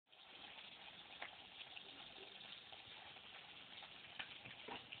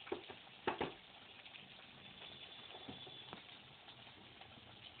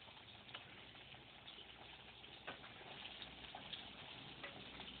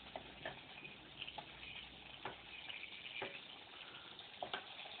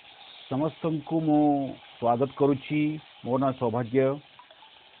समस्त को मु स्वागत करुच्ची। मो ना सौभाग्य।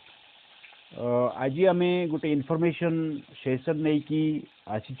 आज आम गोटे इनफॉरमेशन सेशन नहीं कि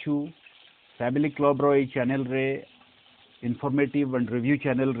आसीचु फैमिली क्लब रो चैनल रे इनफॉर्मेटिव एंड रिव्यू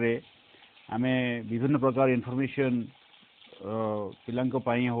चैनल रे आम विभिन्न प्रकार इनफॉरमेशन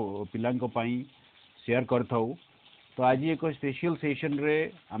पिलांको पाई शेयर करथाउ। तो आज एक स्पेशल सेशन रे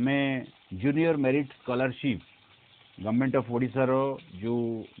आम junior merit scholarship government of Odisha रो जो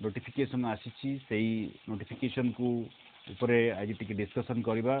नोटिफिकेशन आसी से नोटिफिकेशन को ऊपर आज टी डिस्कसन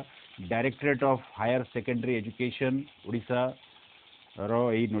करवा। Directorate of higher secondary education Odisha रो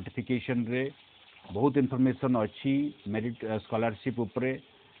यही नोटिफिकेशन रे बहुत इनफॉरमेशन अच्छी मेरिट स्कॉलरशिप उपरे।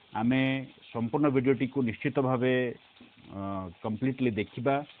 आमे संपूर्ण वीडियोटी को निश्चित भावे कंप्लीटली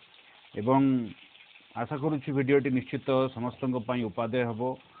देखिबा एवं आशा करूछु वीडियोटी निश्चित समस्त उपादेय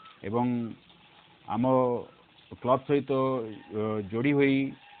हबो एवं आम क्लब सहित जोड़ी हुई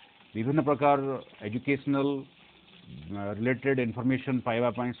विभिन्न प्रकार एजुकेशनल रिलेटेड इनफॉरमेशन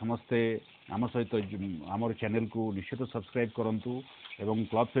पाइबा समस्ते आम सहित आम चैनल को निश्चित सब्सक्राइब करंतु एवं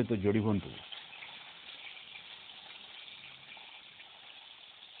क्लब सहित जोड़ी हुंतु।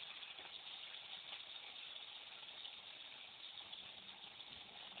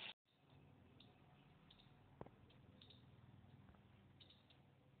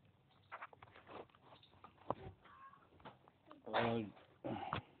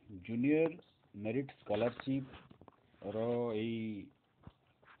 जूनियर मेरिट स्कॉलरशिप रो यही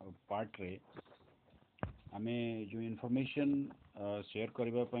पार्ट रे आमे जो इनफॉरमेशन शेयर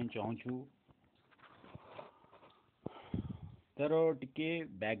करबा चाहूँ तार टिके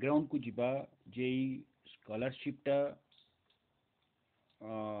बैकग्राउंड को जिबा जे स्कॉलरशिप टा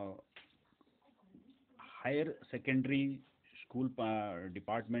हायर सेकेंडरी स्कूल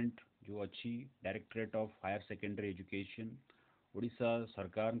डिपार्टमेंट जो अच्छी directorate of higher secondary education Odisha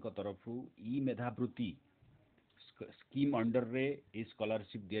सरकार को तरफ ई मेधावृत्ति स्कीम अंडर रे ए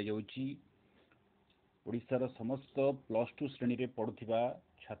स्कॉलरशिप दिया जाउची। ओडिशार समस्त +2 श्रेणी रे पढ़ुथिबा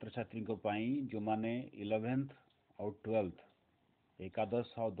छात्र छात्री को पाई जो माने 11th और 12th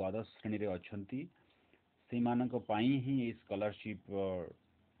एकादश और द्वादश श्रेणी रे अछंती से मानक पाई ही ए स्कॉलरशिप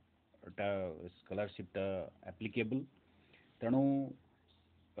एप्लीकेबल। तेणु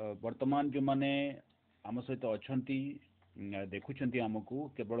वर्तमान जो माने आम सहित अछंती देखुंट आमको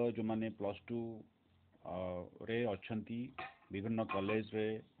केवल जो माने +2 रे अछंती विभिन्न कॉलेज रे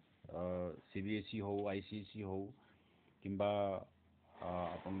सीबीएसई हो आईसीएसई हो किंबा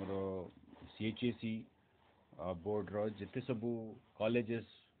आपनर सीएचएसई बोर्ड रो जिते सबू कॉलेजेस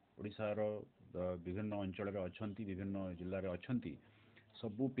ओडिशा रो विभिन्न अंचल रे अछंती विभिन्न जिल्ला रे अछंती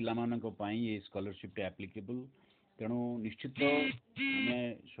सबू पिला मानक पई ये स्कॉलरशिप एप्लीकेबल। तेणु निश्चित आमे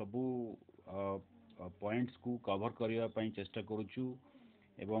सबू पॉइंट्स को कवर करने चेष्टा करुचु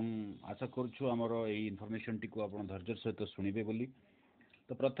एवं आशा करुचु आमर यही इनफॉरमेशन टी को आपण धैर्य सहित शुणिबे बोली।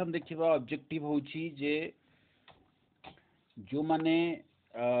 तो प्रथम देखिबा ऑब्जेक्टिव होची जे जो माने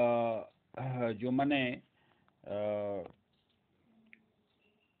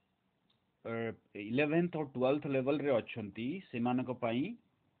 11th और 12th लेवल रे अछंती से मानक पई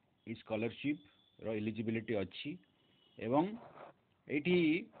ई स्कॉलरशिप रो एलिजिबिलिटी अच्छी एवं एठी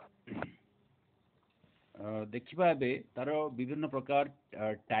देखिबा एबे तार विभिन्न प्रकार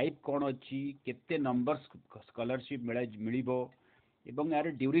टाइप कौन अच्छी केते नंबर स्कॉलरशिप मिलिबो एवं यार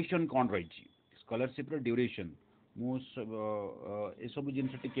ड्यूरेशन कौन रही स्कॉलरशिप रो ड्यूरेशन मु ए सब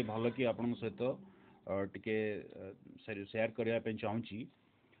जिनस टिके भल कि आपन सहित टिके शेयर करबा पे चाहूची।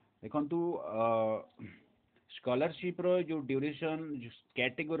 देखंतु स्कॉलरशिप रो जो ड्यूरेशन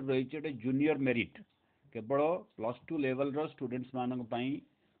कैटेगरी रही जूनियर मेरिट केवल +2 लेवल रो स्टूडेंट्स मानक पई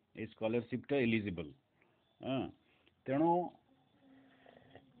ए स्कॉलरशिप टा एलिजिबल। तेणु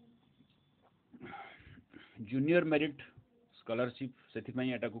जूनियर मेरिट स्कॉलरशिप से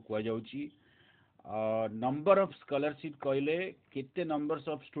को कह जाउची। नंबर ऑफ स्कॉलरशिप कहले केते numbers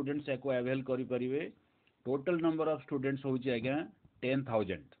of students echo avail करि परिबे। टोटल नंबर ऑफ स्टूडेंट्स होची आज्ञा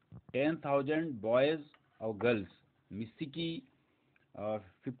 10,000 बॉयज और गर्ल्स मिसिकी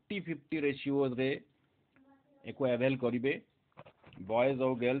 50-50 रेशियो रे एको अवेल करिबे बॉयज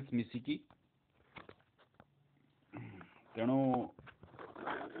और गर्ल्स मिसिकी। तेणु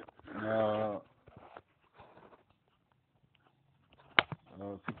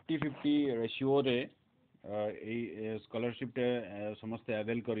 50-50 रेशियो रे स्कॉलरशिप समस्ते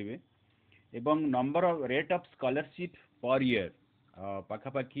अवेल करिवे एवं number of rate of scholarship per year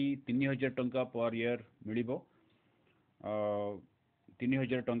पाखापाखि 3000 टंका पर ईयर मिलिबो।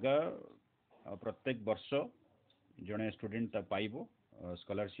 3000 टंका प्रत्येक वर्ष जड़े स्टूडेंट पाइबो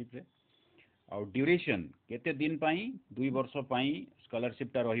स्कॉलरशिप रे। और ड्यूरेशन केते दिन पाई 2 वर्ष पाई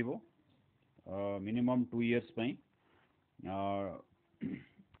स्कॉलरशिप टा रहिबो मिनिमम 2 इयर्स पई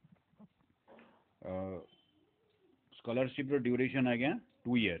स्कॉलरशिप रो ड्यूरेशन आज्ञा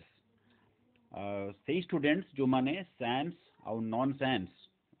 2 इयर्स से स्टूडेंट्स जो माने साइंस आउ नॉन साइंस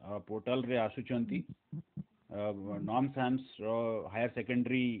पोर्टल रे आसुचंती नॉन साइंस रो हायर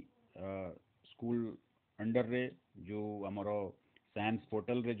सेकेंडरी स्कूल अंडर रे जो हमरो साइंस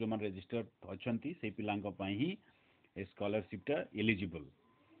पोर्टल रे जो मन रजिस्टर अछंती से पिलांक पई ही ए स्कॉलरशिप टा एलिजिबल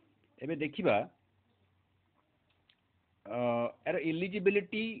एबे देखिबा एर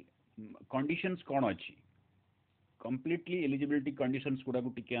एलिजिबिलिटी कंडीशंस कोन अछि कंप्लीटली एलिजिबिलिटी कंडीशंस गुडा को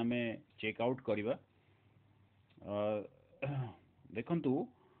टिके हमें चेक आउट करबा देखंतु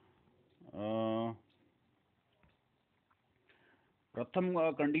प्रथम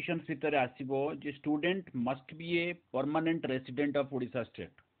कंडीशंस भितर आसीबो जे student must be a permanent resident of Odisha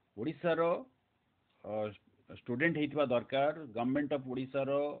state Odisha row student हेतिबा दरकार government of Odisha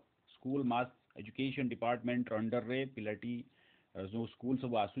row school mass education department under रे पिलाटी जो स्कूल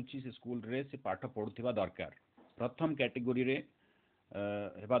सब आसुची से स्कूल रे से पाठ पढुथिबा दरकार प्रथम कैटेगरी रे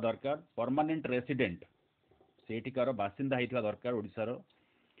हेबा दरकार परमानेंट रेसिडेंट सेठिकार बासिंदा हेतिबा दरकार ओडिशा रो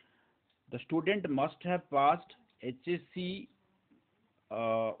the student must have passed HSC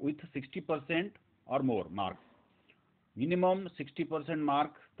with 60% or more mark minimum 60%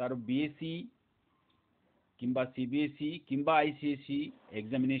 mark तार बीएससी किंबा सीबीएसई किंबा आईसीएसई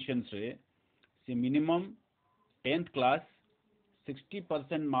एग्जामिनेशंस रे से मिनिमम 10th क्लास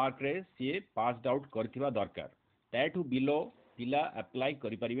 60% मार्क रे से पास्ड आउट करथिबा दरकार दैटू बिलो पिला अप्लाई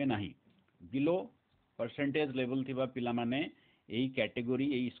करि परिबे नाही बिलो परसेंटेज लेवल थिबा पिला माने एई कैटेगरी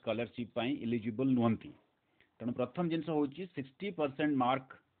एई स्कॉलरशिप पई एलिजिबल नोंती तेणु प्रथम जिनस होची 60%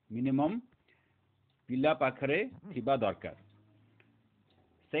 मार्क मिनिमम पिला पाखरे थिबा दरकार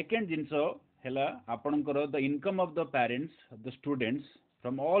सेकेंड जिनस हैला आपनकर the income of the parents of the students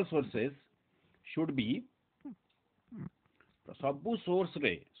from all sources should be सबु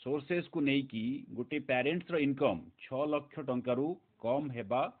सोर्सेस को नहीं की गोटे पेरेंट्स रो इनकम 6 लाख टंका रु कम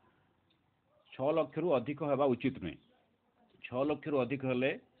हेबा 6 लाख रु अधिक हेबा उचित नै 6 लाख रु अधिक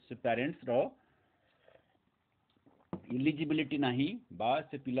हेले से पेरेंट्स रो इलिजिबिलिटी नाही बा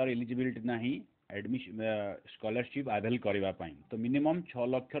से पिलार इलिजिबिलिटी नाही एडमिशन स्कॉलरशिप अवेल करबा पई तो मिनिमम 6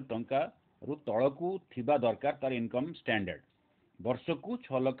 लाख टंका रु तळकू थिबा दरकार तार इनकम स्टैंडर्ड वर्ष को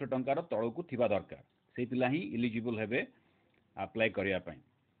 6 लाख टंका रो तळकू थिबा दरकार से पिला ही इलिजिबल हेबे अप्लाई करबा पई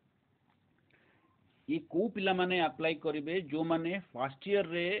ये को पिला माने अप्लाई करिवे जो माने फर्स्ट ईयर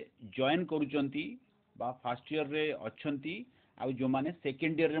रे जॉइन करूचंती बा फर्स्ट ईयर रे अछंती आ जो माने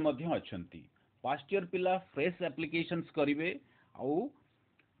सेकंड ईयर रे मध्ये अछंती फर्स्ट ईयर पिला फ्रेश एप्लिकेशंस करिवे आउ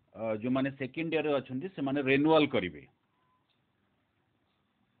जो माने सेकंड ईयर रे अछंती से माने रिन्यूअल करिवे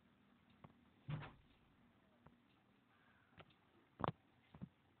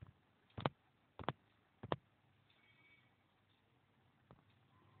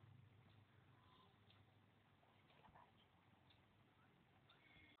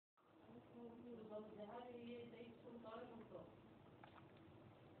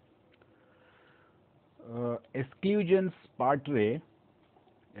एक्सक्लूजन्स पार्ट रे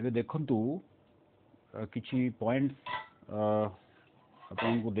एबे देखंतु किछि पॉइंट्स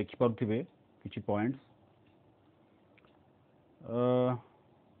आपन को देखि परथिबे किछि points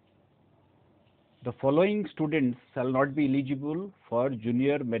the following students shall not be eligible for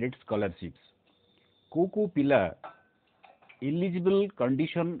junior merit scholarships को पिला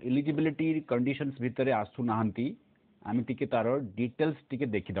एलिजिबिलिटी कंडीशंस भितरे आसु नाहंती आमी टिके तारो डिटेल्स टिके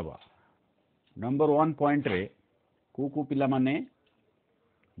देखि दबा नंबर 1 पॉइंट रे को पिला माने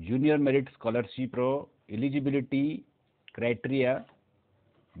जूनियर मेरिट स्कॉलरशिप रो एलिजिबिलिटी क्राइटेरिया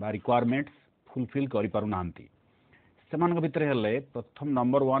बा रिक्वायरमेंट्स फुलफिल करि पारु नाहंती समान के भितरे हले प्रथम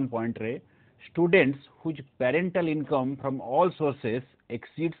नंबर 1 पॉइंट रे students whose parental income from all sources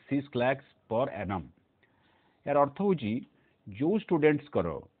exceeds 6 lakh per annum यार अर्थ होची जो स्टूडेंट्स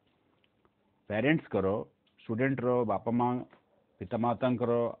करो पेरेंट्स करो स्टूडेंट रो बापा मां पिता माता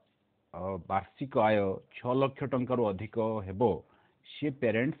करो वार्षिक आय 6 लाख टंका रु अधिक हेबो से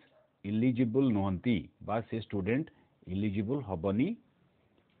पेरेंट्स इलिजिबल नहंती बा से स्टूडेंट इलिजिबल हबनी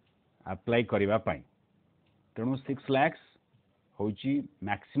अप्लाई करबा पई तेणु 6 लाख होची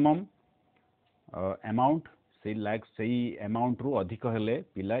मैक्सिमम अमाउंट से अमाउंट रु अधिक हेले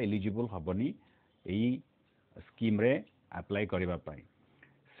पिला इलिजिबल हबनी एई स्कीम रे अप्लाई करबा पई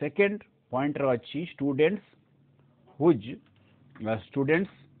सेकंड पॉइंट रो अछि students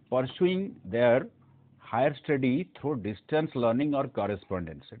pursuing their higher study through distance learning or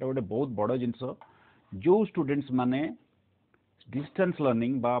correspondence एटा गोटे बहुत बड़ जिंस जो स्टूडेंट्स माने डिस्टेंस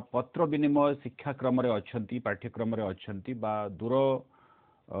लर्निंग बा पत्र विनिमय शिक्षा क्रम रे अछंती पाठ्यक्रम रे अछंती बा दूर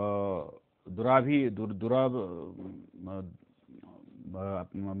दूराभी दूरा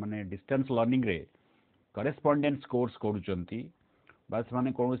माने डिस्टेंस लर्निंग रे करेस्पोंडेंस कोर्स करूचंती बा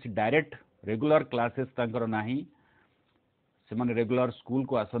से कौन डायरेक्ट रेगुलर क्लासेस तांकर नाही से माने रेगुलर स्कूल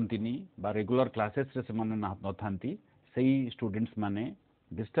को आसंतिनी बा रेगुलर क्लासेस रे से माने न थांती सही स्टूडेंट्स माने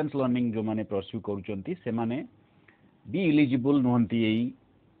डिस्टेंस लर्निंग जो माने परस्यू करूचंती से माने बी एलिजिबल नहंती एई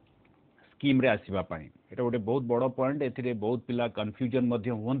स्कीम रे आसीबा पाई एटा गोटे बहुत बड़ पॉइंट एथिरे बहुत पिला कंफ्यूजन मध्य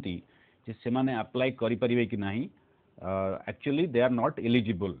होंती जे से माने अप्लाई करि परिबे कि नाही actually they are not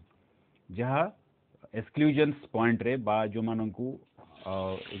eligible जहाँ एक्सक्लूजन्स पॉइंट रे बा जो माननकु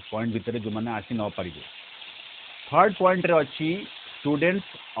पॉइंट भितर जो माने आसी न पारिबे थर्ड पॉइंट रे अछि students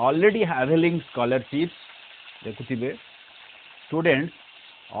already having scholarships देखुथिबे students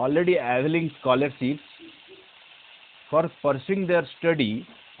already having scholarships for pursuing there study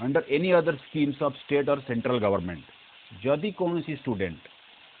under any other schemes of state और सेंट्रल गवर्नमेंट जदि कौन सी स्टूडेंट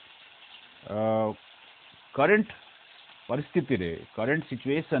करंट परिस्थिति रे करंट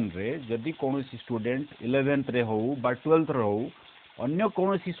सिचुएशन रे जदि कौन सी स्टूडेंट 11th रे हो बा 12th रे हो अन्य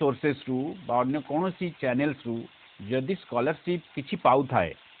कौन सी सोर्सेस रु बा अन्य कौन सी चैनल्स रु जदि स्कॉलरशिप किछि पाउ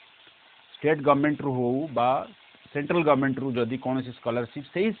थाए स्टेट गवर्नमेंट रु हो बा सेंट्रल गवर्नमेंट रु जदि कौन सी स्कॉलरशिप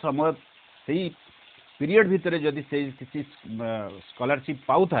सही समय सही पीरियड भितर जदि से किसी स्कॉलरशिप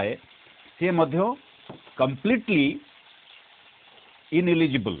पाउ थाए से मध्य कंप्लीटली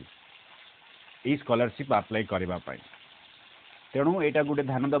इनएलिजिबल ई स्कॉलरशिप अप्लाई करबा पाई तेणु एटा गोटे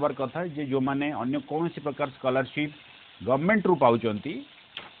ध्यान देवार कथा जे जो माने अन्य कौन सी प्रकार स्कॉलरशिप गवर्नमेंट रु पाउचंती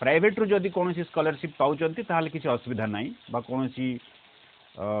प्राइवेट रु जदि कौन सी स्कॉलरशिप पाउचंती ताहाले किछि असुविधा नाही बा कौन सी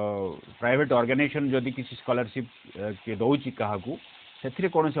प्राइवेट ऑर्गेनाइजेशन जदि किछि स्कॉलरशिप के दउची काहाकू सेथिरे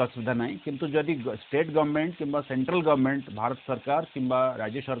कौन सी असुविधा नाही किंतु जदि स्टेट गवर्नमेंट किंबा सेंट्रल गवर्नमेंट भारत सरकार किंबा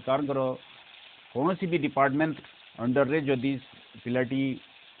राज्य सरकार कौन सी भी डिपार्टमेंट अंडर रे जदि पिलाटी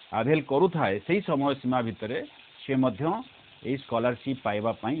आवेल करू थाए सही समय सीमा भितर से मध्य ए स्कॉलरशिप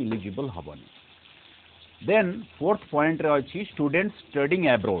पाइबा पाई एलिजिबल हबनी देन फोर्थ पॉइंट रे अछि स्टूडेंट्स स्टडीइंग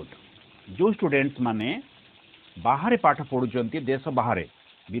अब्रॉड जो स्टूडेंट्स माने बाहर पाठ पढुचंती देश बाहर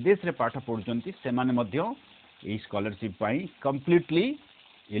विदेश रे पाठ पढुचंती से माने मध्य ए स्कॉलरशिप पाई कंप्लीटली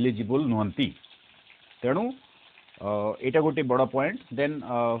एलिजिबल नहंती तेणु एटा गोटे बड़ पॉइंट देन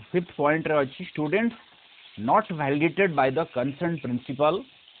फिफ्थ पॉइंट रे अछि students not validated by the concern principal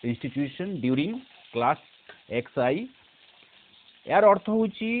institution during class XI यार अर्थ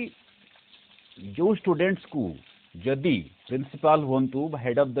होची जो स्टूडेंट्स को जदि principal होंतु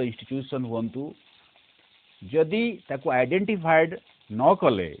head of the institution होंतु जदि ताको आइडेंटिफाइड न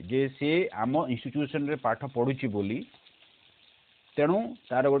कले जे से आम इंस्टीट्यूशन रे पाठ पढुची बोली तेणु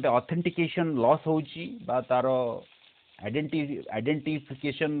तार गोटे ऑथेंटिकेशन लॉस होची बा तार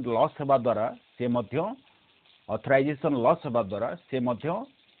आइडेंटिफिकेशन लॉस हेबा द्वारा से मध्य ऑथराइजेशन लॉस हेबा द्वारा से मध्य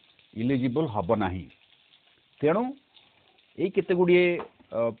इलिजिबल हब नाही तेणु ये केते गुड़िए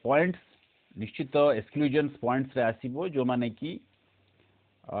पॉइंट्स निश्चित एक्सक्लूजन्स पॉइंट्स रे आसीबो जो माने कि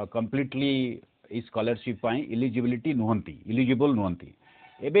कंप्लीटली ई स्कॉलरशिप पाई एलिजिबिलिटी नुहंती एलिजिबल नुहंती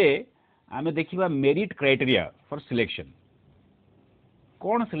एबे आमे देखिबा मेरिट क्राइटेरिया फॉर सिलेक्शन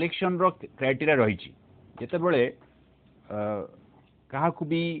कौन सिलेक्शन रो क्राइटेरिया रही जेते बेले काहाकू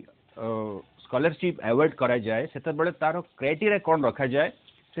भी स्कॉलरशिप अवॉर्ड करा जाए सेते बेले तार क्राइटेरिया कौन रखा जाए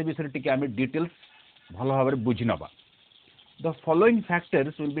से विषय टिके आमे डिटेल्स भलो भाबरे बुझि नबा the following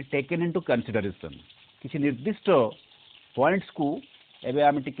factors will be taken into consideration किछि निर्दिष्ट पॉइंट्स को एबे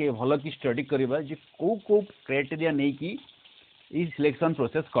आमे टिके भलो की स्टडी करबा जे को क्राइटेरिया नै कि ई सिलेक्शन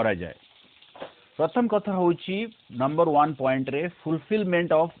प्रोसेस करा जाए प्रथम कथा होची नंबर 1 पॉइंट रे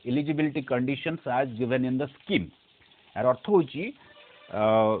fulfilment of eligibility conditions as given in the scheme यार अर्थ होची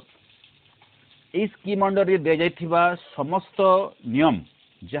ए स्कीम अंडर रे दे जाइथिबा समस्त नियम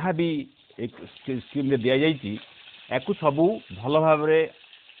जहाँ भी एक स्कीम रे दिया जाइछि याकू सबू भल भाव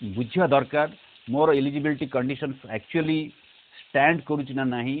बुझा दरकार मोर एलिजिबिलिटी कंडीशंस एक्चुअली स्टैंड करुछि ना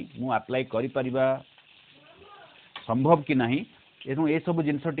नाही मु अप्लाई करि परिबा संभव कि नाही एनु ए सब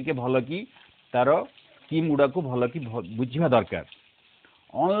जिंस टिके भल कि तार स्कीम गुड़ा को भल कि बुझा दरकार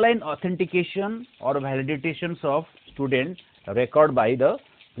ऑनलाइन ऑथेंटिकेशन और validation of student record by the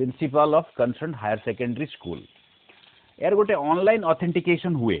principle of concern higher secondary school यार गोटे ऑनलाइन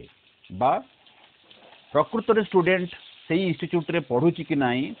ऑथेंटिकेशन हुए बा प्रकृत रे स्टूडेंट सही इंस्टीट्यूट रे पढ़ुची कि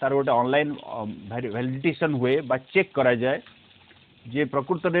नाही तार गोटे ऑनलाइन वैलिडेशन हुए बा चेक करा जाए जे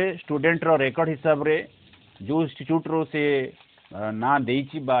प्रकृत रे स्टूडेंट रो रिकॉर्ड हिसाब रे जो इंस्टीट्यूट रो से ना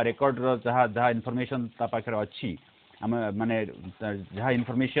देइची बा रिकॉर्ड रो जहा इनफॉरमेशन ता पाखरे अछि हम माने जहा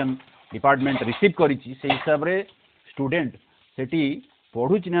इनफॉरमेशन डिपार्टमेंट रिसीव करिची से हिसाब रे स्टूडेंट सेठी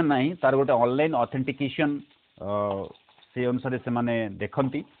पढ़ुची ना नाही तार गोटे ऑनलाइन ऑथेंटिकेशन से अनुसार से माने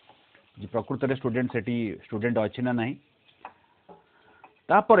देखंती प्रकृत रे स्टूडेंट सेठी स्टूडेंट अछि ना नहीं।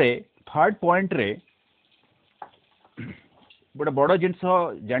 तापरे थर्ड पॉइंट रे गोटे बड़ जिनस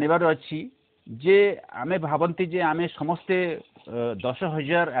जानिबार अछि जे आमे भाबंती जे आमे समस्ते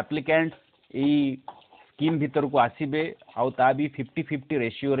 10,000 एप्लिकेंट ई स्कीम भीतर को आसीबे आउ ता भी 50-50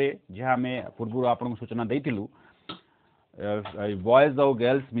 रेशियो रे जे आमे पूर्व आपन सूचना दैतिलु बॉयज और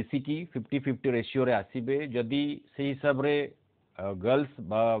गर्ल्स मिसिकी 50-50 रेशियो रे आसीबे। जदि से हिसाब रे गर्ल्स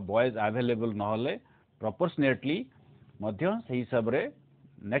बा बॉयज अवेलेबल न होले प्रोपोर्शनेटली मध्य से हिसाब रे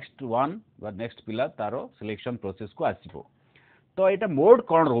नेक्स्ट वन बा नेक्स्ट पिला तारो सिलेक्शन प्रोसेस को आसीबो। तो एटा मोड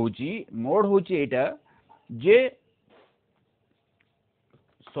कौन रोची मोड होची एटा जे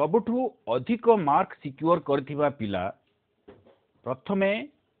सबुठु अधिक मार्क सिक्योर करथिबा पिला प्रथमे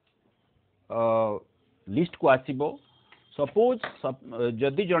लिस्ट को आसीबो। सपोज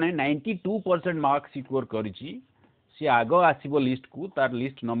जदि जणे 92% मार्क सिक्योर करिछि से आगो आसीबो लिस्ट को तार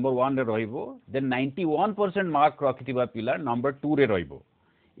लिस्ट नंबर 1 रे रहइबो। देन 91% मार्क रखिथिबा पिला नंबर 2 रे रहइबो।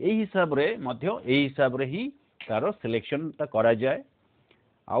 एही हिसाब रे मध्य एही हिसाब रे ही तारो सिलेक्शन ता करा जाए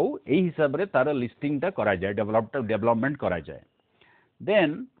आउ एही हिसाब रे तारो लिस्टिंग ता करा जाए डेवलपमेंट करा जाए।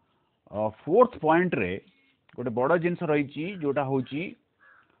 देन फोर्थ पॉइंट रे गोटे बड़ जिंस रहिछि जोटा होछि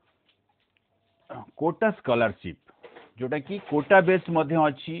कोटा स्कॉलरशिप जोटा कि कोटा बेस मध्य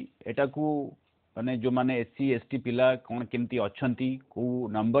अछि। एटा को माने जो माने एससी एसटी पिला कोन केमती अछंती को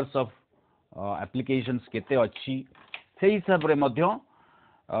नंबर्स ऑफ एप्लीकेशंस केते अछि से हिसाब रे मध्य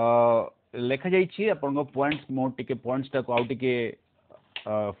लेखा जाइछि। आपन पॉइंट्स मो टिके पॉइंट्स टा को आउ टिके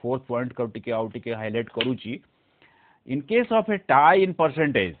फोर्थ पॉइंट को टिके आउ टिके highlight करूछि। In case of A tie in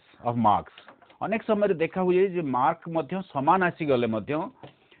percentage of marks अनेक समय देखा हुए जे मार्क मध्य समान आसी गले मध्य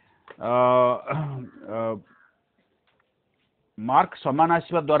मार्क समान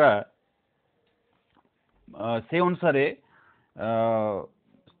आसीबा द्वारा से अनुसार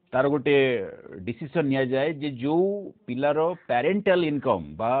तार गोटे डिसीजन निया जाए जे जो पिलार पेरेंटल इनकम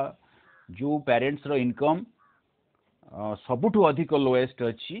बा जो पेरेंट्स रो इनकम सबुठु अधिक लोएस्ट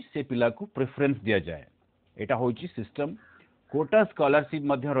अछि से पिला को प्रेफरेंस दिया जाए। एटा होची सिस्टम। कोटा स्कॉलरशिप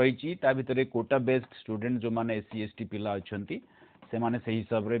मध्य रहिछि ता भितरे कोटा बेस्ड स्टूडेंट जो माने एससी एसटी पिला अछंती से माने सही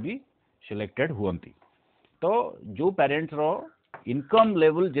हिसाब रे भी सिलेक्टेड हुअंती। तो जो पेरेंट्स रो इनकम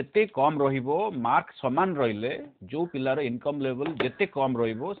लेवल जेते कम रहिबो मार्क समान रहिले जो पिलार इनकम लेवल जेते कम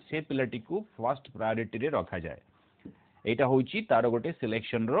रहिबो से पिलाटी को फर्स्ट प्रायोरिटी रे रखा जाए। एटा होची तार गोटे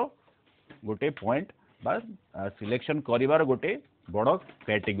सिलेक्शन रो गोटे पॉइंट बा सिलेक्शन करिवार गोटे बड़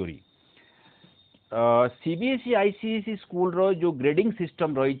कैटेगरी। सीबीएसई आईसीएसई स्कूल रो जो ग्रेडिंग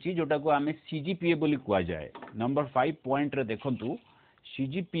सिस्टम रहिछि जोटा को आमे सीजीपीए बोली कुआ जाए। नंबर 5 पॉइंट रे देखंतु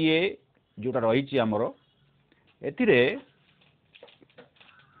सीजीपीए जोटा रहिछि हमरो एथिरे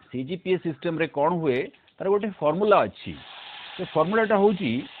सीजीपीए सिस्टम रे कोन हुए तार गोटे फार्मूला अछि। तो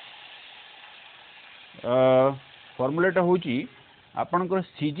फार्मूलाटा होची आपनकर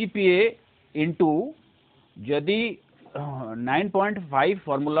सीजीपीए इनटू जदि 9.5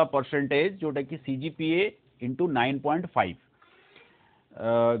 फार्मूला परसेंटेज जोटा कि CGPA into 9.5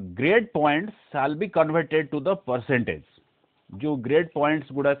 grade points shall be converted to the percentage. जो ग्रेड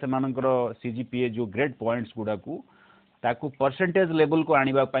पॉइंट्स गुडा से मानकर सीजीपीए जो ग्रेड पॉइंट्स गुडा को ताकू परसेंटेज लेवल को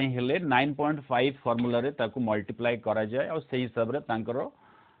आनिबा पई हेले 9.5 फार्मूला रे ताकू मल्टीप्लाई करा जाए और सही हिसाब रे तांकर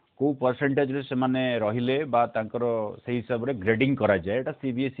को परसेंटेज रे से माने रहिले बा तांकर सही हिसाब रे ग्रेडिंग करा जाए। एटा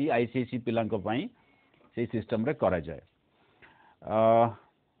सीबीएसई आईसीएसई पिलांक पई से सिस्टम रे करा जाए।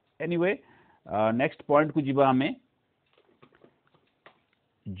 एनीवे नेक्स्ट पॉइंट को जीवा हमें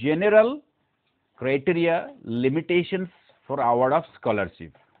general criteria limitations for award of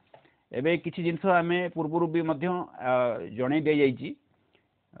scholarship. एबे किछि जिंस आमे पूर्वरु भी मध्य जणे दे जाइछि।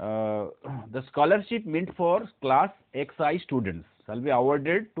 The scholarship meant for class XI students shall be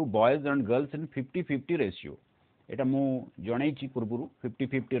awarded to boys and girls in 50-50 ratio. एटा मु जणैछि पूर्वरु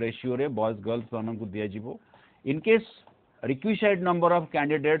 50-50 रेशियो रे बॉयज गर्ल्स मानन को दिया जिवो। In case requisite number of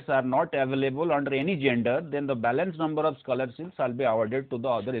candidates are not available under any gender, then the balance number of scholarships shall be awarded to the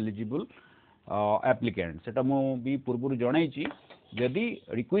other eligible applicants. सेटा मु भी पूर्वरु जणैछि यदि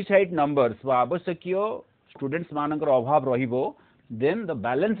requisite numbers वा आवश्यकीय स्टूडेंट्स मानकर अभाव रहिबो then the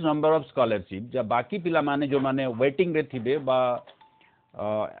balance number of scholarship जा बाकी पिला माने जो माने वेटिंग रे थिबे बा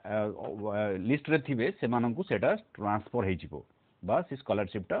लिस्ट रे थिबे से माननकु सेटा ट्रांसफर हे जिवो बा से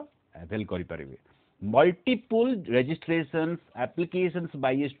स्कॉलरशिप टा अवेल करि परिबे। Multiple registrations applications by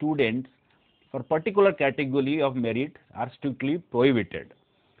students for particular category of merit are strictly prohibited.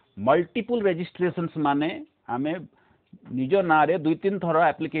 Multiple registrations माने आमे निज ना रे 2-3 थर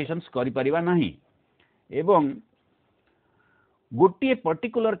एप्लिकेशंस करि परिबा नाही एवं गोटे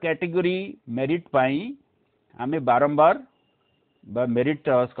पर्टिकुलर कैटेगरी मेरिट पाई आमे बारंबार बा मेरिट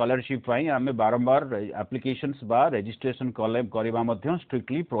स्कॉलरशिप पाई आमे बारंबार एप्लिकेशंस बा रजिस्ट्रेशन करबा मध्य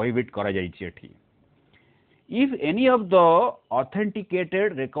स्ट्रिक्टली प्रोहिबिट करा जायछि एठी. If any of the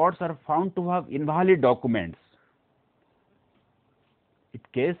authenticated records are found to have invalid documents,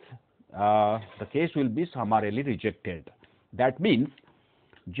 the case will be summarily rejected. That means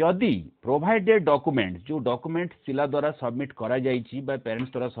जदि प्रोवाइडेड डॉक्यूमेंट जो डॉक्यूमेंट पिला द्वारा सबमिट करा जायछि बा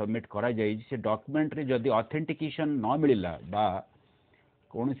पेरेंट्स द्वारा सबमिट करा जायछि से डॉक्यूमेंट रे जदि ऑथेंटिकेशन न मिलिला बा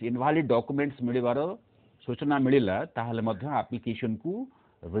कौन इनवैलिड डॉक्यूमेंट्स मिलिबार सूचना मिलिला ताहले मध्य एप्लिकेशन को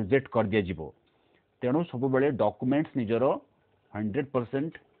रिजेक्ट कर दिया जिवो. तेणु सब बेले डॉक्यूमेंट्स निजर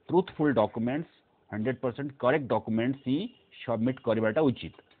 100% ट्रूथफुल डॉक्यूमेंट्स 100% करेक्ट डॉक्यूमेंट्स ही सबमिट करवाटा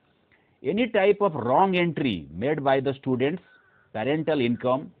उचित. Any type of wrong entry made by the students parental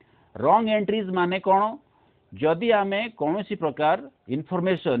income wrong entries माने कौन जदि आमे कौन सी प्रकार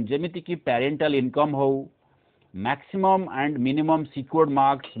इनफॉरमेशन जेमिति कि पेरेंटल इनकम हो maximum and minimum secured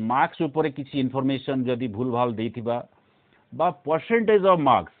marks ऊपर किसी इनफॉरमेशन जदि भूल भाल देथिबा बा परसेंटेज ऑफ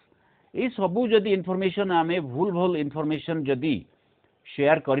मार्क्स ये सबू जदि इनफॉरमेशन आमे भूल भाल इनफॉरमेशन जदि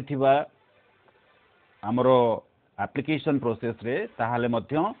शेयर करथिबा हमरो एप्लिकेशन प्रोसेस रे ताहाले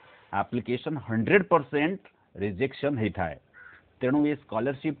मध्य एप्लिकेशन 100% रिजेक्शन हेथाय. तेणु ये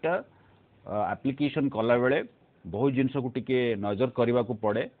स्कॉलरशिप टा एप्लिकेशन कला बेले बहुत जिनस को टिके नजर करबा को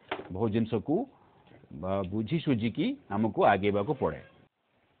पड़े बहुत जिनस को बुझी सुझी की हमको आगेबा को पड़े.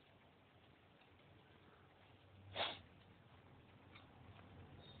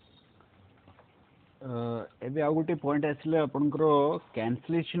 एबे आ गोटे पॉइंट आसिले आपनकर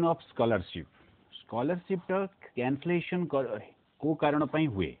कैंसलेशन ऑफ स्कॉलरशिप टा कैंसलेशन को कारण पई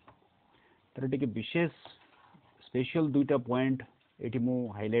हुए तर टिके विशेष स्पेशल दुईटा पॉइंट एटी मु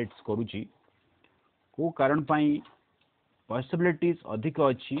हाइलाइट्स करूची को कारण पाई पॉसिबिलिटीज अधिक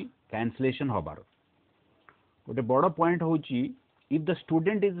अच्छी कैंसलेशन होबार. गोटे बड़ पॉइंट होची if the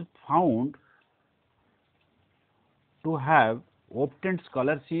student is found to have obtained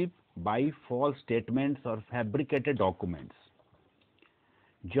scholarship by false statements or fabricated documents.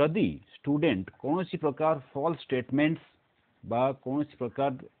 जदि स्टूडेंट कौन सी प्रकार फॉल्स स्टेटमेंट्स बा कौन सी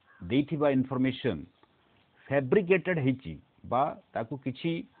प्रकार देथिबा इंफॉर्मेशन फैब्रिकेटेड हेची बा ताकू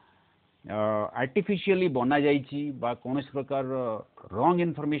किछि आर्टिफिशियली बना जाइछि बा कौन प्रकार रॉन्ग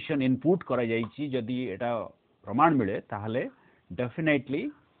इनफॉरमेशन इनपुट करा जाइछि जदि एटा प्रमाण मिले ताहले डेफिनेटली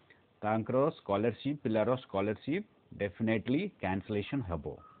तांकर स्कॉलरशिप पिलार स्कॉलरशिप डेफिनेटली कैंसलेशन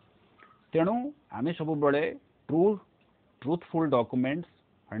हेबो. तेणु आमे सब बळे ट्रूथफुल डॉक्यूमेंट्स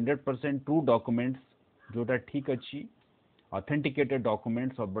 100% ट्रू डॉक्यूमेंट्स जोटा ठीक अच्छी ऑथेंटिकेटेड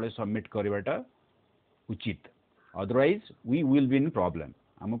डॉक्यूमेंट्स सब बळे सबमिट करबाटा उचित. Otherwise we will be in problem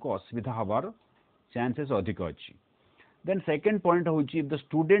हमको असुविधा हबार चांसेस अधिक अच्छी. देन सेकंड पॉइंट होची if the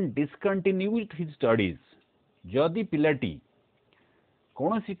student discontinued his studies जदि पिलाटी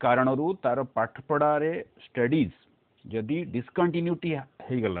कौन सी कारणरू तार पाठपढ़ा रे स्टडीज जदि डिसकंटिन्यूटी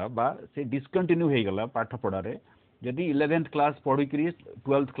हेगला बा से डिसकंटिन्यू हेगला पाठपढ़ा रे जदि 11th क्लास पढ़ी करी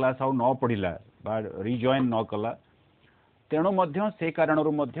 12th क्लास आउ न पढ़िला बा रिजॉइन न कला तेणु मध्य से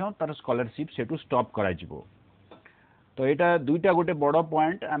कारणरू मध्य तार स्कॉलरशिप सेटू स्टॉप करा जिवो. तो यहाँ दुईटा गोटे बड़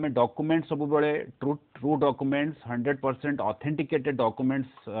पॉइंट आम डॉक्यूमेंट सब बेले ट्रू डॉक्यूमेंट्स 100% ऑथेंटिकेटेड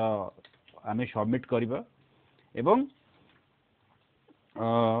डॉक्यूमेंट्स आम सबमिट करबा एवं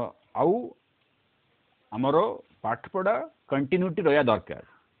आउ आमर पाठपढ़ा कंटिन्यूटी रहा दरकार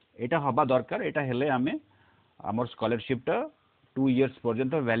यहाँ हवा दरकार यहाँ हेले आमे आमर स्कॉलरशिप टा 2 इयर्स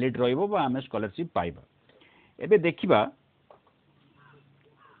पर्यंत वैलिड रहिबो बा आमे स्कॉलरशिप पाइबा. एबे देखिबा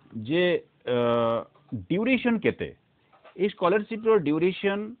जे ड्यूरेशन केते ए स्कॉलरशिप रो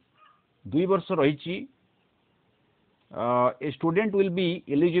ड्यूरेशन 2 वर्ष रही. A student will be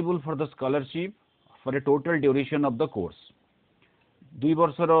eligible for the scholarship for a total duration of the course. 2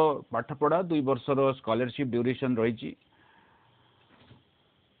 वर्षर पाठपढ़ा 2 वर्षर scholarship duration रही.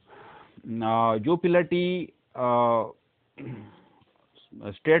 जो पिलाटी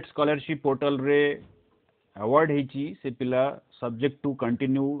स्टेट स्कॉलरशिप पोर्टल रे अवार्ड हेची से पिला subject to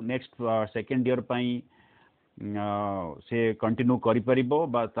continue next second year पाई से कंटिन्यू करि परिबो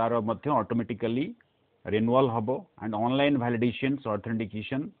बा तार मध्य ऑटोमेटिकली रिन्यूअल हबो एंड ऑनलाइन वैलिडेशंस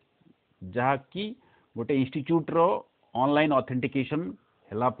ऑथेंटिकेशन जहा कि गोटे इंस्टीट्यूट रो ऑनलाइन ऑथेंटिकेशन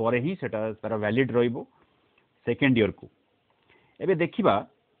हला परे ही सेटा तार वैलिड रहिबो सेकेंड ईयर को. एबे देखिबा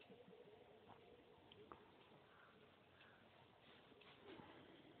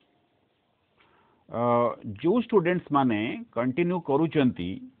जो स्टूडेंट्स माने कंटिन्यू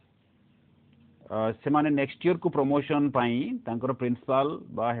करूचंती से माने नेक्स्ट ईयर को प्रमोशन पाई तांकर प्रिंसिपल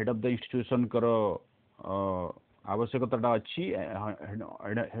बा हेड ऑफ द इंस्टीट्यूशन करो आवश्यकता अच्छी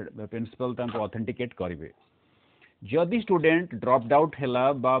प्रिंसिपल तांको ऑथेंटिकेट करिवे. जदि स्टूडेंट ड्रॉप्ड आउट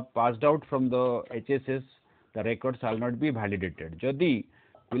हैला बा passed out from the HSS the record shall not be validated जदि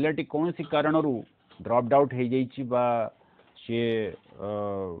पिलाटी कौन सी कारण रु ड्रॉप्ड आउट हो जाइछि बा से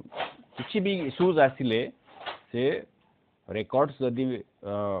किछि भी इश्यूज आसिले से रेकॉर्ड्स जदि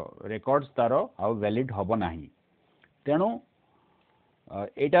रेकॉर्ड्स तार आउ वैलिड हबो नाही तेणु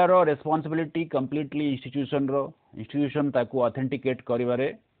एटार रेस्पॉन्सिबिलिटी कंप्लीटली इंस्टीट्यूशन ताकू ऑथेंटिकेट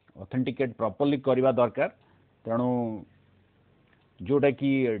करिवारे ऑथेंटिकेट प्रॉपर्ली करवा दरकार तेणु जोटा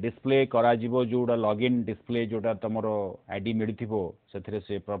कि डिस्प्ले करा जिवो जोटा लॉगिन डिस्प्ले जोटा तमर आईडी मिलिथिबो सेथिरे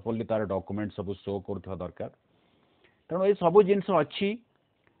से प्रॉपर्ली तार डॉक्यूमेंट सब शो करथवा दरकार तेणु ए सब जिंस अच्छी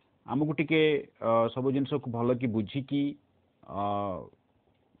आमको टिके सब जिंस को भल कि बुझिकी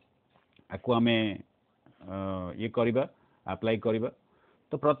आकु आमे ये करिबा अप्लाई करिबा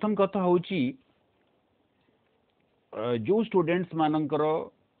तो प्रथम कथा होची जो स्टूडेंट्स मानकर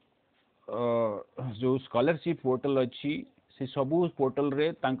जो स्कॉलरशिप पोर्टल अच्छी से सबू पोर्टल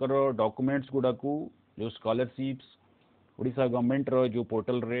रे तांकर डॉक्यूमेंट्स गुडा को जो स्कॉलरशिप्स ओडिशा गवर्नमेंट रो जो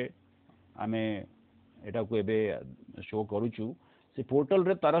पोर्टल रे आमे एटा को एबे शो करूछु से पोर्टल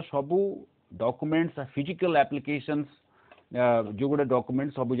रे तारा सबू डॉक्यूमेंट्स फिजिकल एप्लीकेशंस जो गुडा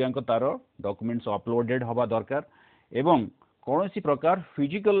डॉक्यूमेंट्स सबू जांक तार डॉक्यूमेंट्स अपलोडेड हवा दरकार एवं कौन सी प्रकार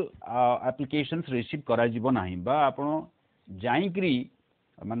फिजिकल एप्लीकेशंस रिसीव करा जिवो नाही बा आपण जाईकरी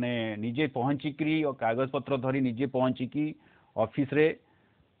माने निजे पहुंचिकरी और कागज पत्र धरी निजे पहुंचिकी ऑफिस रे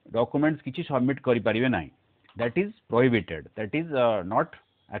डॉक्यूमेंट्स किछि सबमिट करि परिबे नाही that is prohibited that is not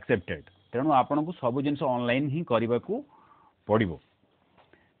accepted तेणु आपण को सब जिंस ऑनलाइन ही करबा को पड़िबो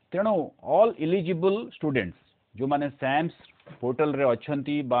तेणु ऑल एलिजिबल स्टूडेंट्स जो माने सैम्स पोर्टल रे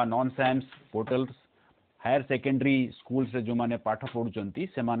अछंती बा non Sam's portals higher secondary school से जो माने पाठ पढ़ुचंती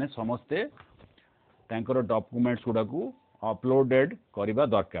से माने समस्ते तांकर डॉक्यूमेंट्स गुडा को अपलोडेड करबा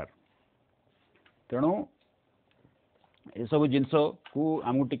दरकार तेणु ए सब जिंस को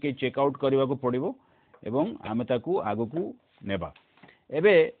आमु टिके चेक आउट करबा को पड़िबो एवं आमे ताकू आगो को नेबा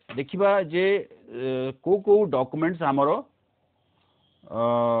एबे देखिबा जे को डॉक्यूमेंट्स हमरो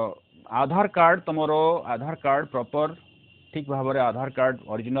आधार कार्ड तमरो आधार कार्ड प्रॉपर ठीक भाबरे आधार कार्ड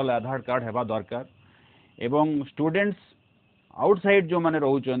ओरिजिनल आधार कार्ड हेबा दरकार एवं स्टूडेंट्स आउटसाइड जो माने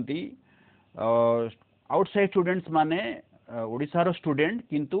रहउचंती आउटसाइड स्टूडेंट्स माने ओडिसा रो स्टूडेंट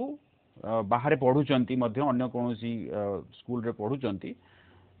किंतु बाहर पढ़ुचंती मध्य अन्य कोनोसी स्कूल रे पढ़ुचंती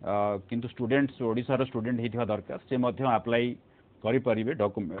किंतु स्टूडेंट्स ओडिसा रो स्टूडेंट हेथिवा दरकार से मध्य अप्लाई करि परिबे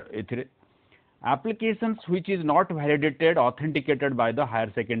डॉक्यूमेंट एथिरे applications which is not validated authenticated by the higher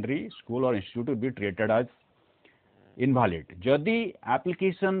secondary school or institute will be treated as invalid जदि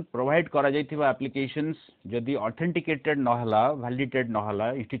application provide करा जाइथिबा applications जदि authenticated न हला validated न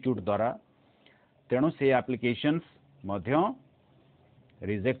हला institute द्वारा तेणु से applications मध्य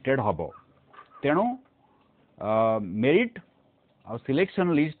rejected हबो तेणु merit और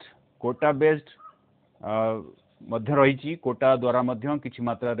selection list quota based मध्य रही कोटा द्वारा मध्य किछि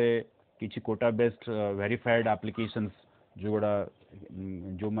मात्रा रे किछि कोटा बेस्ड वेरीफाइड एप्लीकेशंस जोड़ा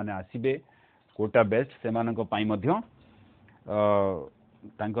जो माने आसीबे कोटा बेस्ड से मानक पाई मध्य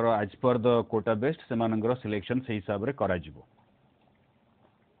तांकर as per the Kota based से मानकर सिलेक्शन से हिसाब रे करा जिवो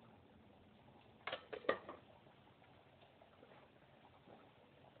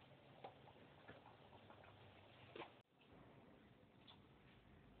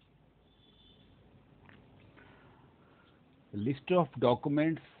list of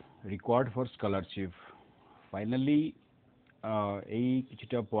documents required for scholarship finally AE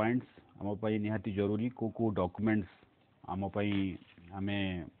किछटा points हम पई निहाती जरूरी को डॉक्यूमेंट्स हम पई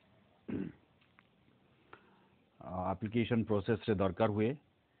हमें एप्लीकेशन प्रोसेस रे दरकार हुए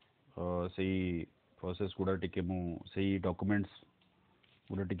सेही प्रोसेस गुडा टिके मु सेही डॉक्यूमेंट्स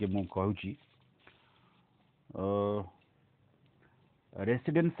गुडा टिके मु कहूची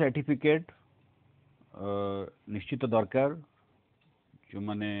रेसिडेंस सर्टिफिकेट निश्चित दरकार जो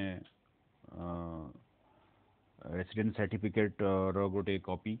माने रेसिडेंस सर्टिफिकेट रो गोटे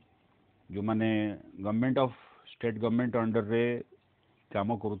कॉपी जो माने government of state government under रे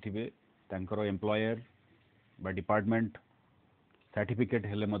काम करूथिबे तांकर एम्प्लॉयर बा डिपार्टमेंट सर्टिफिकेट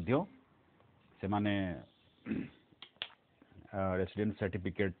हेले मध्य से माने रेसिडेंस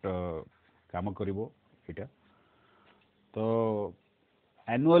सर्टिफिकेट काम करिवो एटा तो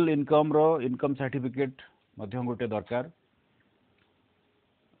एनुअल इनकम रो इनकम सर्टिफिकेट मध्य गोटे दरकार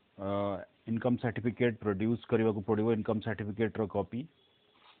इनकम सर्टिफिकेट प्रोड्यूस करबा को पड़िबो income certificate row copy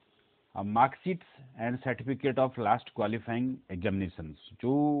marksheets and certificate of last qualifying examinations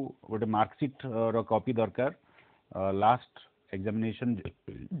जो गोटे मार्कशीट रो कॉपी दरकार लास्ट एग्जामिनेशन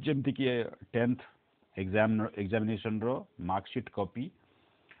जेमति कि 10th एग्जामिनेशन रो मार्कशीट कॉपी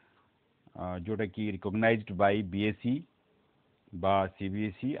जोटा कि रिकॉग्नाइज्ड बाय बीएसई बा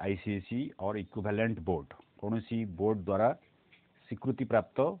सीबीएसई आईसीएसई और इक्विवेलेंट बोर्ड कौन सी बोर्ड द्वारा स्वीकृति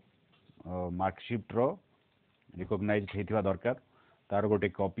प्राप्त मार्कशीट रो रिकॉग्नाइज्ड होइथिबा दरकार तार गोटे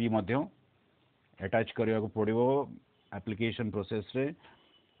कॉपी मध्य अटैच करने को पड़ो एप्लिकेशन प्रोसेस रे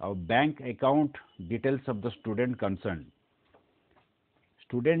और bank account details of the student concern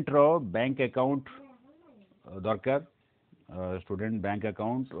student row bank account दरकार स्टूडेंट बैंक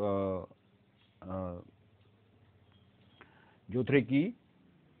अकाउंट जो थे कि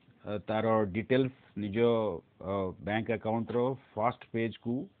तार डिटेल्स निज bank account row first page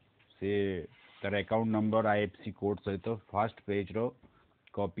को से तार अकाउंट नंबर आईएफएससी कोड सहित फर्स्ट पेज रो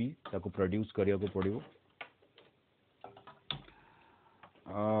कॉपी ताको प्रोड्यूस करिया को पड़ियो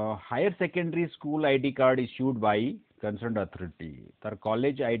higher secondary school ID card issued by concern authority तार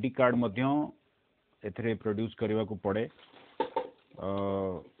कॉलेज आईडी कार्ड मध्य एथरे प्रोड्यूस करिया को पड़े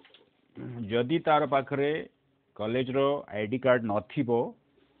जदि तार पाखरे कॉलेज रो आईडी कार्ड नथिबो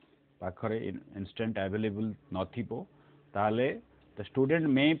पाखरे इंस्टेंट अवेलेबल नथिबो ताले the student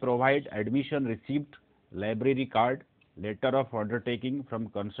may provide admission received library card letter of undertaking from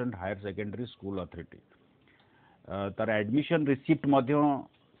concern higher secondary school authority तार एडमिशन रिसीप्ट मध्य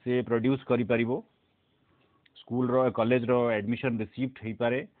से प्रोड्यूस करि परिबो स्कूल रो कॉलेज रो एडमिशन रिसीप्ट हे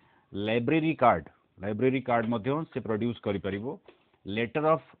पारे लाइब्रेरी कार्ड मध्य से produce करि परिबो letter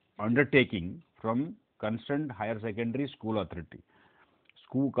of undertaking from concern higher secondary school authority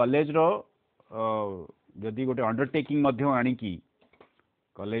school college रो जदि गोटे undertaking मध्य आनी की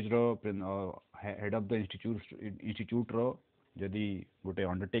college row head of the institute रो जदि गोटे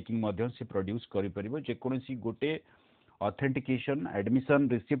अंडरटेकिंग मध्य से प्रोड्यूस करि परिबो जे कोनसी गोटे ऑथेंटिकेशन एडमिशन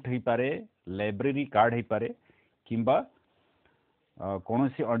रिसीप्ट हे पारे लाइब्रेरी कार्ड हे पारे किंबा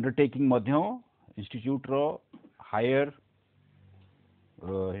कोनसी undertaking Madhya institute row higher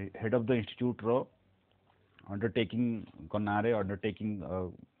head of the institute row undertaking को नारे अंडरटेकिंग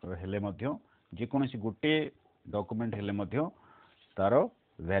हेले मध्य जे कोनसी गोटे डॉक्यूमेंट हेले मध्य तारो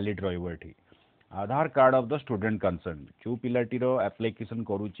वैलिड रहइबो एठी आधार card of the student concern जो पिलाटीर एप्लिकेशन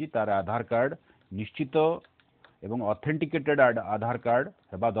करूची तार आधार कार्ड निश्चित एवं ऑथेंटिकेटेड आधार कार्ड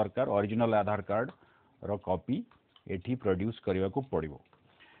हेबा दरकार ओरिजिनल आधार कार्ड रो कॉपी एठी प्रोड्यूस करिवा को पड़िबो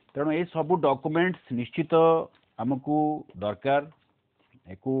तेणु ए सब डॉक्यूमेंट्स निश्चित हमकू दरकार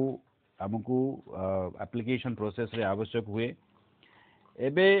एको हमकू एप्लिकेशन प्रोसेस रे आवश्यक हुए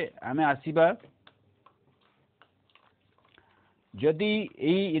एबे आमे आसीबा जदि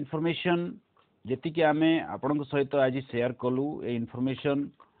ए इन्फॉर्मेशन जेति कि आमे आपन सहित आज शेयर कलु ए इन्फॉर्मेशन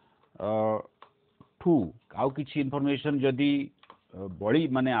ठू आउ किछि इन्फॉर्मेशन जदि बड़ी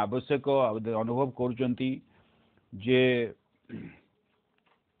माने आवश्यक अनुभव करूचंती जे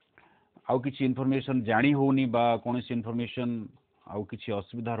आउ किछि इन्फॉर्मेशन जानी होनी बा कोनसी इन्फॉर्मेशन आउ किछि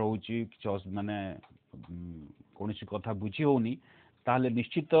असुविधा रहउची किछि माने कोनसी कथा बुझी होनी ताहले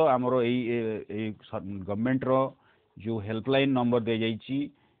निश्चित हमरो ए गवर्नमेंट रो जो हेल्पलाइन नंबर दे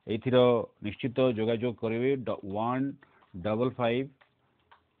जाइची एथिर निश्चित जोगाजोग करेंगे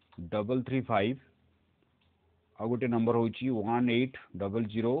 155335 आ गोटे नंबर हूँ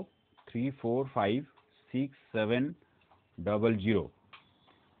 1800345670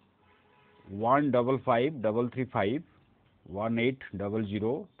 155335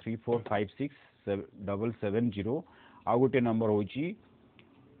 1800345670 आ गोटे नंबर हूँ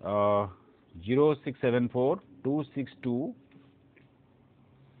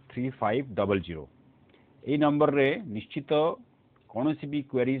 0674262350 ये नंबर रे निश्चित कौन सी भी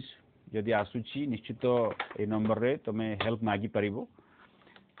क्वेरीज जदि आसुची निश्चित ये नंबर रे तुम्हें हेल्प मागी पारिबो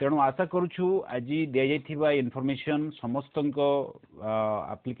तेणु आशा करूछु आज दिया जाइथिबा इन्फॉर्मेशन समस्त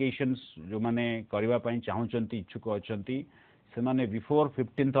एप्लिकेशंस जो माने करबा पई चाहुचंती इच्छुक अछंती से माने बिफोर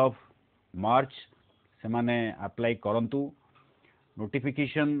 15th ऑफ मार्च से माने अप्लाई करंतु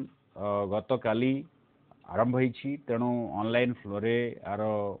नोटिफिकेशन गत काली आरंभ होईछि तेणु ऑनलाइन फ्लोरे आर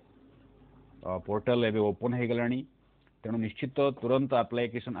पोर्टल एबे ओपन हो गलानी तेणु निश्चित तुरंत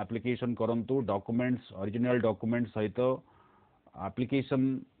एप्लिकेशन करंतु डॉक्यूमेंट्स ओरिजिनल डॉक्यूमेंट्स सहित एप्लिकेशन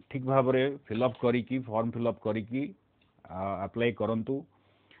ठीक भाव में फिलअप करिकी फॉर्म फिलअप करिकी अप्लाई करंतु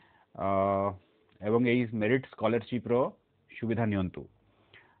एवं एई मेरिट स्कॉलरशिप रो सुविधा नियंतु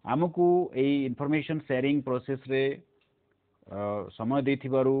आमको एई इन्फॉर्मेशन शेयरिंग प्रोसेस रे समय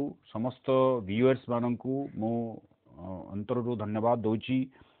देथिबारु समस्त व्यूअर्स माननकु मो अंतररु धन्यवाद दोची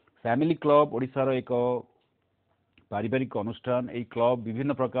फैमिली क्लब ओडिसा रो एक पारिवारिक अनुष्ठान एई क्लब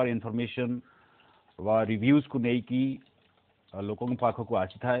विभिन्न प्रकार इन्फॉर्मेशन वा रिव्यूज को नेकी लोकों पाखक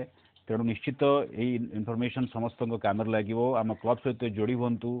आसी थाए तेणु निश्चित यही इन्फॉर्मेशन समस्त काम लगे आम क्लब सहित जोड़ी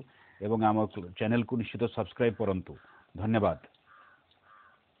हूँ एवं आम चैनल को निश्चित सब्सक्राइब करंतु धन्यवाद।